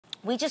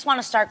We just want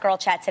to start Girl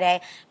Chat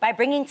today by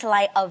bringing to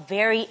light a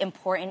very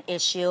important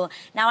issue.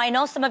 Now, I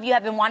know some of you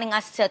have been wanting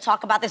us to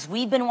talk about this.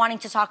 We've been wanting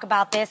to talk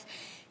about this.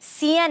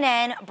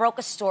 CNN broke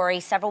a story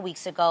several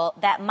weeks ago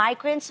that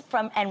migrants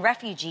and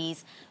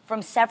refugees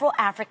from several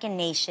African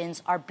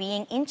nations are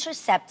being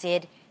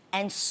intercepted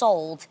and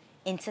sold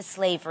into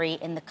slavery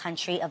in the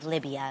country of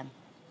Libya.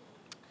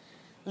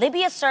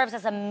 Libya serves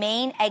as a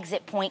main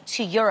exit point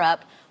to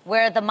Europe,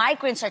 where the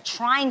migrants are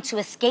trying to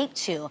escape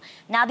to.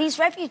 Now, these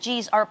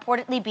refugees are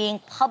reportedly being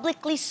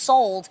publicly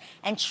sold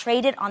and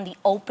traded on the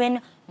open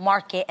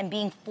market and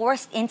being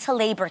forced into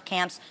labor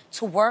camps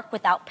to work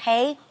without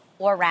pay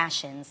or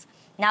rations.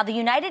 Now, the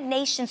United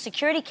Nations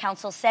Security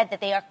Council said that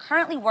they are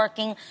currently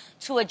working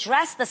to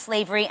address the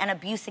slavery and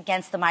abuse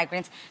against the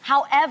migrants.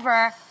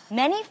 However,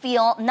 many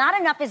feel not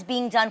enough is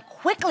being done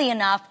quickly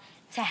enough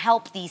to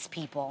help these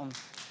people.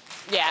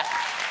 Yeah.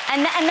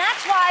 And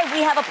that's why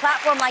we have a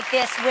platform like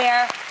this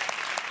where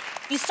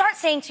you start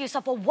saying to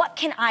yourself, well, what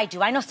can I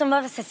do? I know some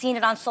of us have seen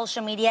it on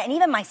social media, and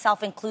even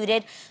myself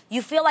included.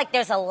 You feel like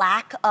there's a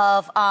lack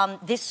of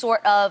this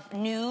sort of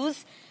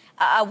news.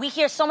 We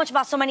hear so much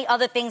about so many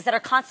other things that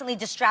are constantly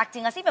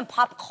distracting us, even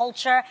pop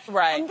culture.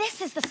 Right. And this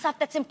is the stuff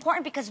that's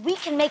important because we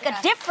can make a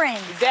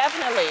difference.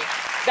 Definitely.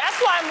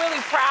 That's why I'm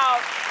really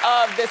proud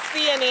of the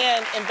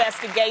CNN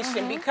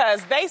investigation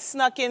because they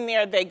snuck in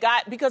there.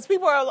 Because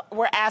people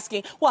were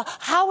asking, well,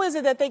 how is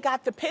it that they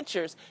got the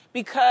pictures?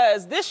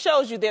 Because this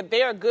shows you that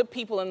there are good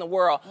people in the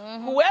world.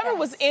 Whoever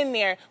was in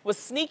there was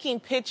sneaking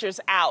pictures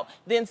out.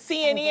 Then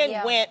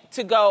CNN went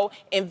to go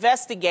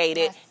investigate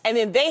it, and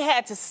then they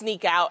had to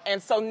sneak out.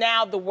 And so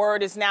now the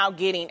word is now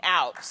getting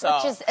out. So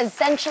which is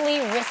essentially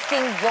risking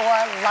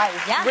your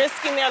life. Yeah.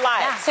 Risking their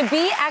lives. To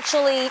be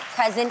actually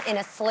present in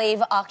a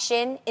slave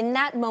auction, in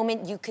that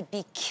moment, you could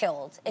be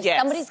killed. If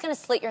somebody's going to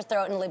slit your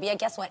throat in Libya,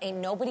 guess what? Ain't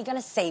nobody going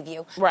to save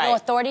you. Right. No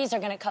authorities are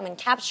going to come and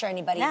capture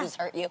anybody who's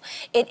hurt you.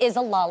 It is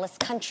a lawless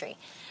country.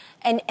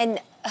 And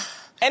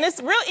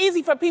it's real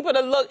easy for people to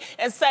look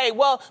and say,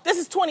 well, this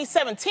is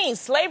 2017.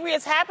 Slavery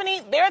is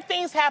happening. There are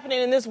things happening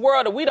in this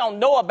world that we don't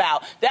know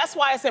about. That's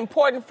why it's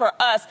important for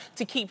us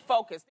to keep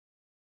focused.